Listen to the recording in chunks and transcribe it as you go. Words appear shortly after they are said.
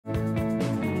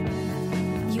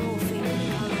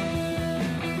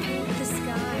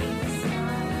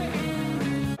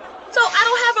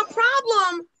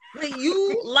Basically,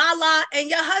 you, Lala, and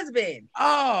your husband.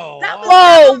 That was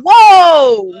Whoa, never.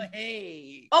 whoa.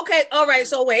 Hey. Okay, all right.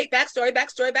 So wait, backstory.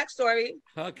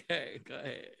 Okay, go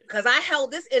ahead. Because I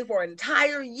held this in for an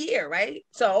entire year, right?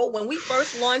 So when we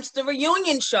first launched the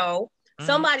reunion show, Mhm.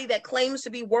 somebody that claims to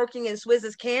be working in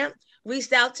Swizz's camp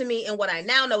reached out to me in what I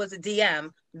now know is a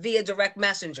DM via direct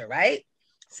messenger, right?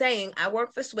 Saying, I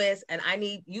work for Swizz and I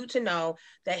need you to know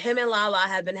that him and Lala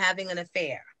have been having an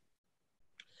affair.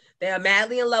 They are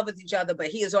madly in love with each other, but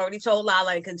he has already told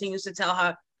Lala and continues to tell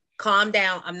her, calm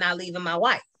down, I'm not leaving my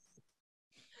wife.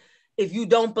 If you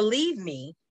don't believe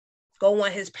me, go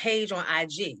on his page on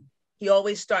IG. He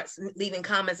always starts leaving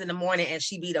comments in the morning and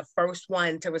she be the first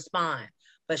one to respond.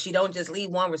 But she don't just leave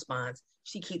one response.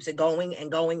 She keeps it going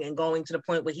and going and going to the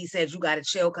point where he says, you got to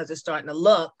chill because it's starting to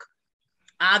look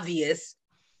obvious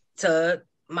to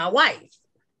my wife.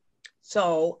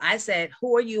 So I said,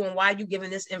 who are you and why are you giving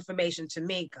this information to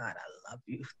me? God, I love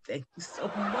you. Thank you so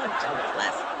much. I'm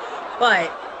blessed.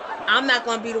 But I'm not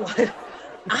going to be the one.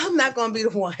 I'm not going to be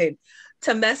the one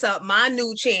to mess up my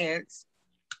new chance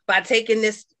by taking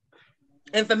this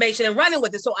information and running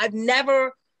with it. So I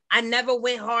never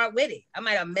went hard with it. I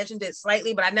might have mentioned it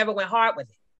slightly, but I never went hard with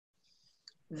it.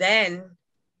 Then,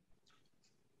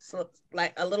 so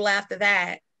like a little after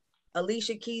that,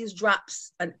 Alicia Keys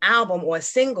drops an album or a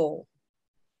single.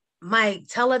 Mike,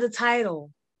 tell her the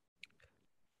title.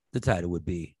 The title would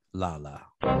be Lala.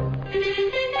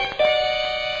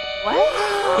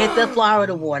 What? Hit the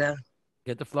Florida water.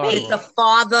 Get the Hit the Florida.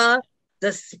 Father,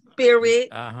 the Spirit,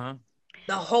 Uh huh.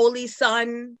 the Holy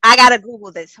Son. I gotta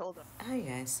Google this. Hold on. Hi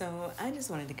guys, so I just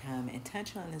wanted to come and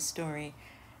touch on this story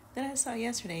that I saw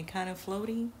yesterday, kind of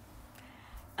floating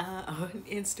on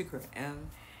Instagram.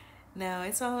 Now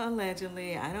it's all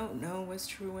allegedly. I don't know what's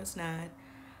true, what's not.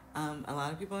 A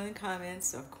lot of people in the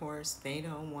comments, of course, they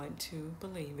don't want to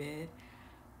believe it.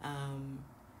 Um,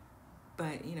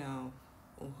 but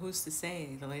who's to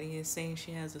say? The lady is saying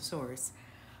she has a source.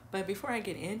 But before I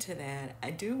get into that,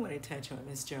 I do want to touch on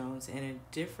Miss Jones and a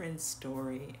different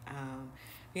story,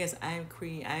 because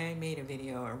I made a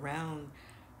video around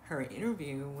her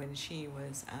interview when she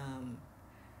was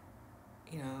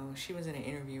she was in an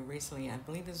interview recently. I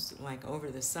believe this was like over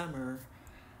the summer,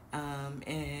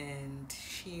 and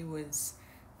she was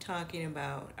talking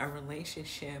about a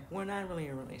relationship. Well, not really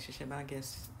a relationship. I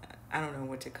guess I don't know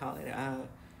what to call it.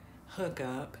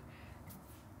 Hookup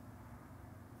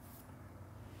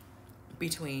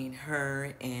between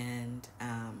her and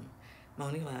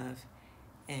Monie Love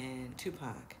and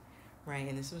Tupac, right?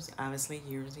 And this was obviously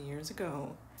years and years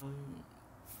ago.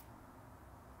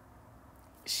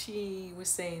 She was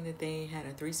saying that they had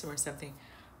a threesome or something,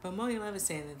 but Monie Love is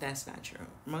saying that that's not true.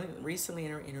 Recently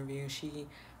in her interview, she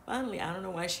finally, I don't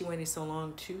know why she waited so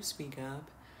long to speak up,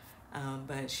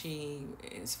 but she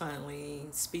is finally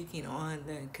speaking on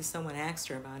because someone asked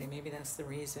her about it. Maybe that's the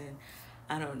reason.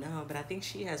 I don't know, but I think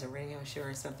she has a radio show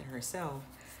or something herself.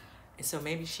 And so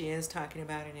maybe she is talking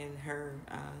about it in her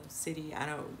city.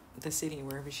 The city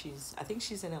wherever she's, I think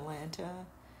she's in Atlanta.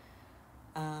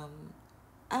 Um,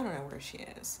 I don't know where she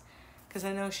is. Because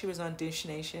I know she was on Dish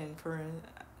Nation for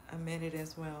a minute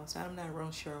as well. So I'm not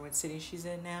real sure what city she's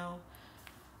in now.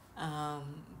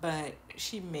 But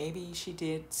she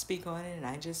did speak on it and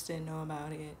I just didn't know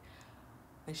about it.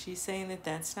 But she's saying that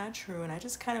that's not true. And I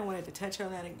just kind of wanted to touch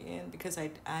on that again because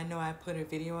I know I put a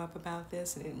video up about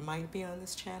this and it might be on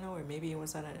this channel or maybe it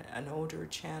was on an older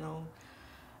channel.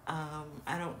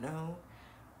 I don't know.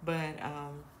 But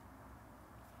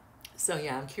so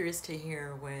yeah, I'm curious to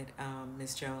hear what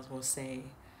Miss Jones will say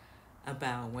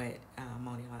about what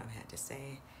Monie Love had to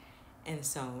say. And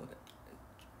so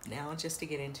now just to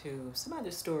get into some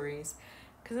other stories,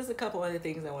 because there's a couple other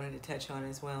things I wanted to touch on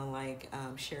as well, like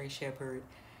Sherry Shepherd,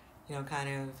 kind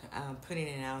of putting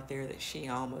it out there that she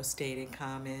almost dated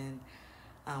Common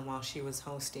while she was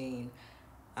hosting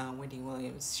Wendy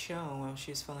Williams' show while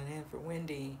she was filling in for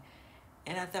Wendy.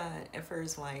 And I thought at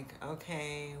first, like,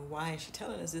 okay, why is she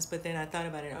telling us this? But then I thought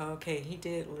about it, okay, he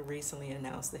did recently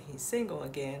announce that he's single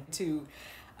again to,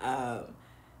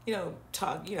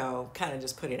 talk, kind of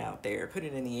just put it out there, put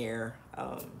it in the air,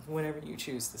 whatever you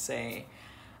choose to say.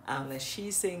 That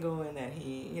she's single and that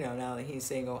he, now that he's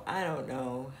single, I don't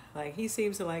know. Like, he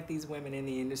seems to like these women in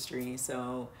the industry,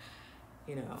 so,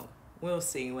 we'll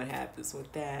see what happens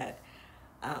with that.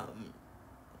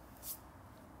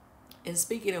 And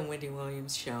speaking of Wendy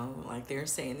Williams' show, like they're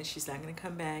saying that she's not going to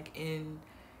come back in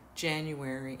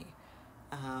January.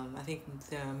 I think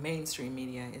the mainstream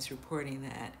media is reporting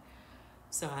that.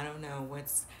 So I don't know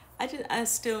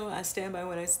I stand by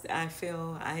what I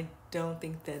feel. I don't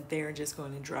think that they're just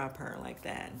going to drop her like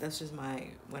that. That's just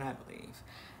what I believe.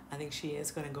 I think she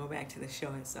is going to go back to the show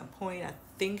at some point. I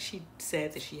think she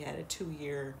said that she had a 2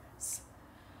 year,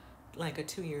 like a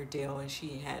 2 year deal, and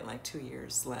she had like 2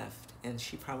 years left, and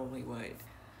she probably would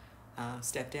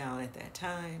step down at that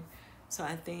time. So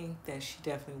I think that she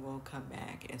definitely will come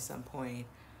back at some point.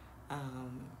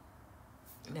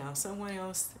 Now, someone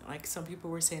else, like some people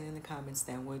were saying in the comments,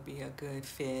 that would be a good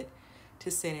fit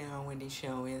to sit in on Wendy's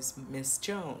show is Miss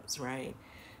Jones, right?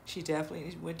 She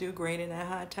definitely would do great in that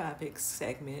Hot Topics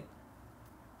segment.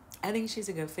 I think she's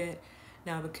a good fit.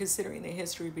 Now, but considering the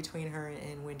history between her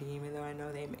and Wendy, even though I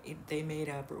know they made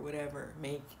up or whatever,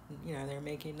 they're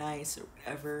making nice or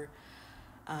whatever,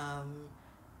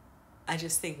 I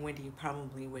just think Wendy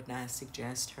probably would not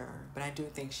suggest her. But I do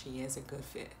think she is a good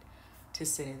fit to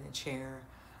sit in the chair.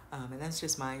 And that's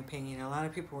just my opinion. A lot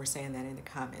of people were saying that in the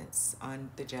comments on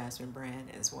the Jasmine brand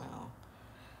as well.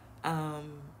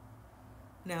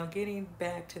 Now, getting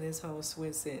back to this whole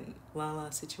Swizz and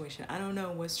Lala situation, I don't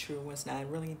know what's true, what's not. I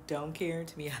really don't care,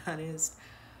 to be honest.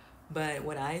 But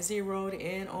what I zeroed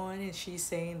in on is she's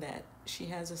saying that she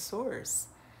has a source.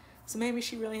 So maybe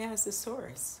she really has the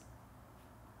source.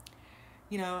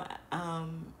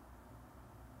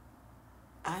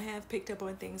 I have picked up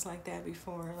on things like that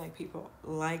before, like people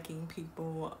liking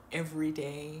people every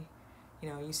day.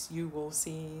 You will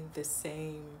see the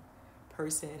same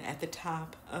person at the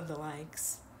top of the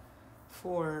likes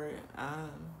for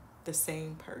the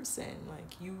same person.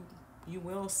 Like you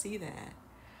will see that.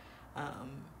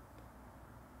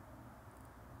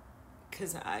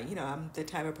 Because I'm the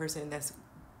type of person that's,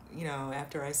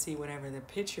 after I see whatever the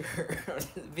picture or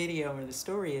the video or the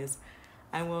story is,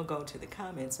 I will go to the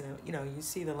comments, and you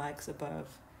see the likes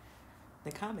above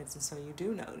the comments, and so you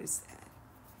do notice that.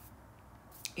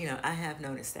 I have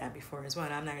noticed that before as well,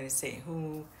 and I'm not going to say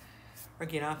who or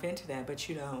get off into that, but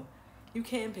you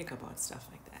can pick up on stuff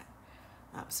like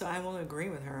that. So I will agree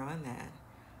with her on that.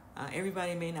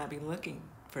 Everybody may not be looking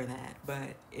for that,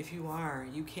 but if you are,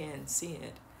 you can see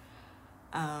it.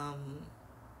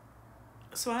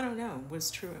 So I don't know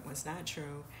what's true and what's not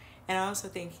true. And I also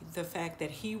think the fact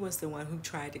that he was the one who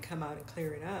tried to come out and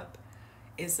clear it up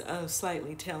is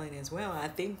slightly telling as well. I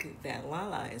think that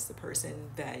Lala is the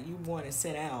person that you want to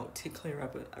set out to clear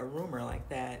up a rumor like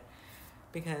that,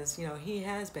 because, he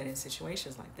has been in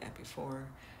situations like that before.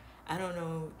 I don't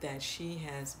know that she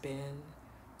has been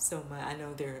so much. I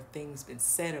know there are things been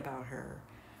said about her,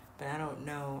 but I don't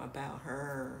know about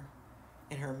her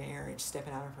in her marriage,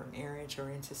 stepping out of her marriage or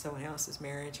into someone else's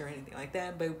marriage or anything like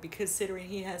that. But considering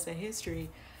he has a history,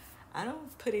 I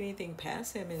don't put anything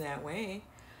past him in that way.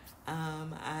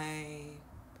 I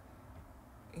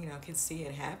can see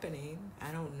it happening.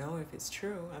 I don't know if it's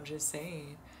true. I'm just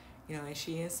saying, and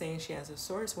she is saying she has a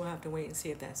source. We'll have to wait and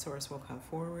see if that source will come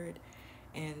forward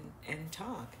and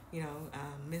talk.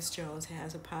 Miss Jones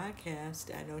has a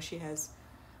podcast. I know she has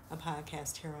a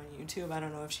podcast here on YouTube. I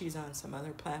don't know if she's on some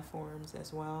other platforms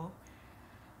as well.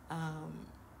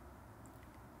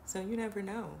 So you never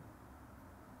know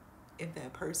if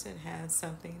that person has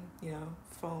something,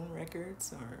 phone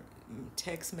records or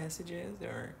text messages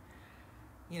or,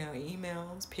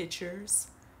 emails, pictures,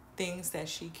 things that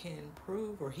she can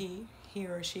prove, or he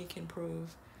or she can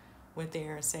prove what they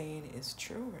are saying is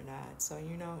true or not. So,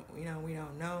 we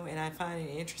don't know. And I find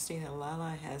it interesting that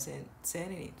Lala hasn't said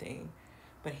anything,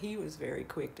 but he was very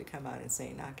quick to come out and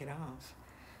say, knock it off.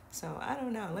 So I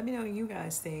don't know. Let me know what you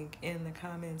guys think in the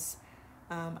comments.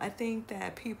 I think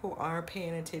that people are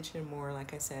paying attention more,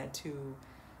 like I said, to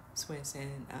Swizz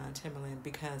and Timbaland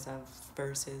because of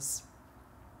Versus.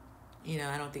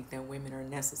 I don't think that women are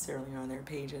necessarily on their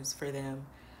pages for them.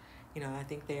 I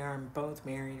think they are both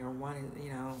married or one,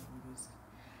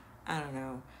 I don't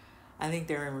know. I think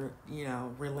they're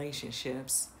in,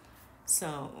 relationships.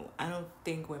 So I don't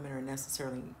think women are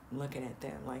necessarily looking at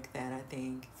them like that. I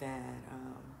think that,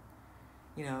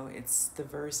 it's the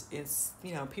verse. It's,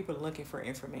 people are looking for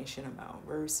information about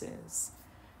Versus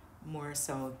more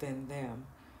so than them.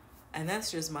 And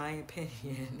that's just my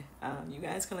opinion. You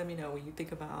guys can let me know what you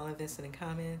think about all of this in the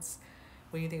comments.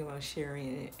 What do you think about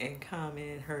sharing it and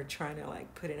comment her trying to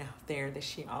put it out there that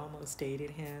she almost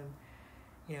dated him,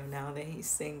 now that he's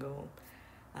single?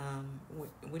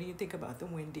 What do you think about the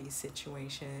Wendy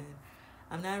situation?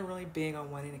 I'm not really big on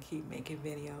wanting to keep making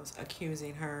videos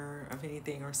accusing her of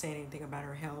anything or saying anything about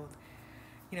her health.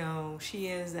 She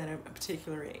is at a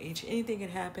particular age. Anything can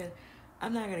happen.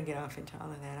 I'm not going to get off into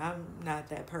all of that. I'm not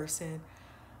that person.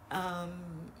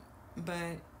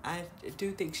 But I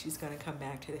do think she's going to come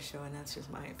back to the show, and that's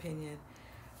just my opinion.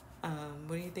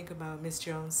 What do you think about Miss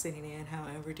Jones sitting in?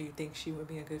 However, do you think she would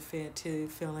be a good fit to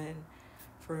fill in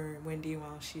for Wendy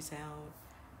while she's out?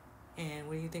 And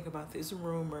what do you think about this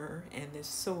rumor and this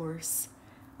source?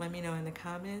 Let me know in the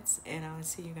comments, and I'll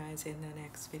see you guys in the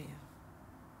next video.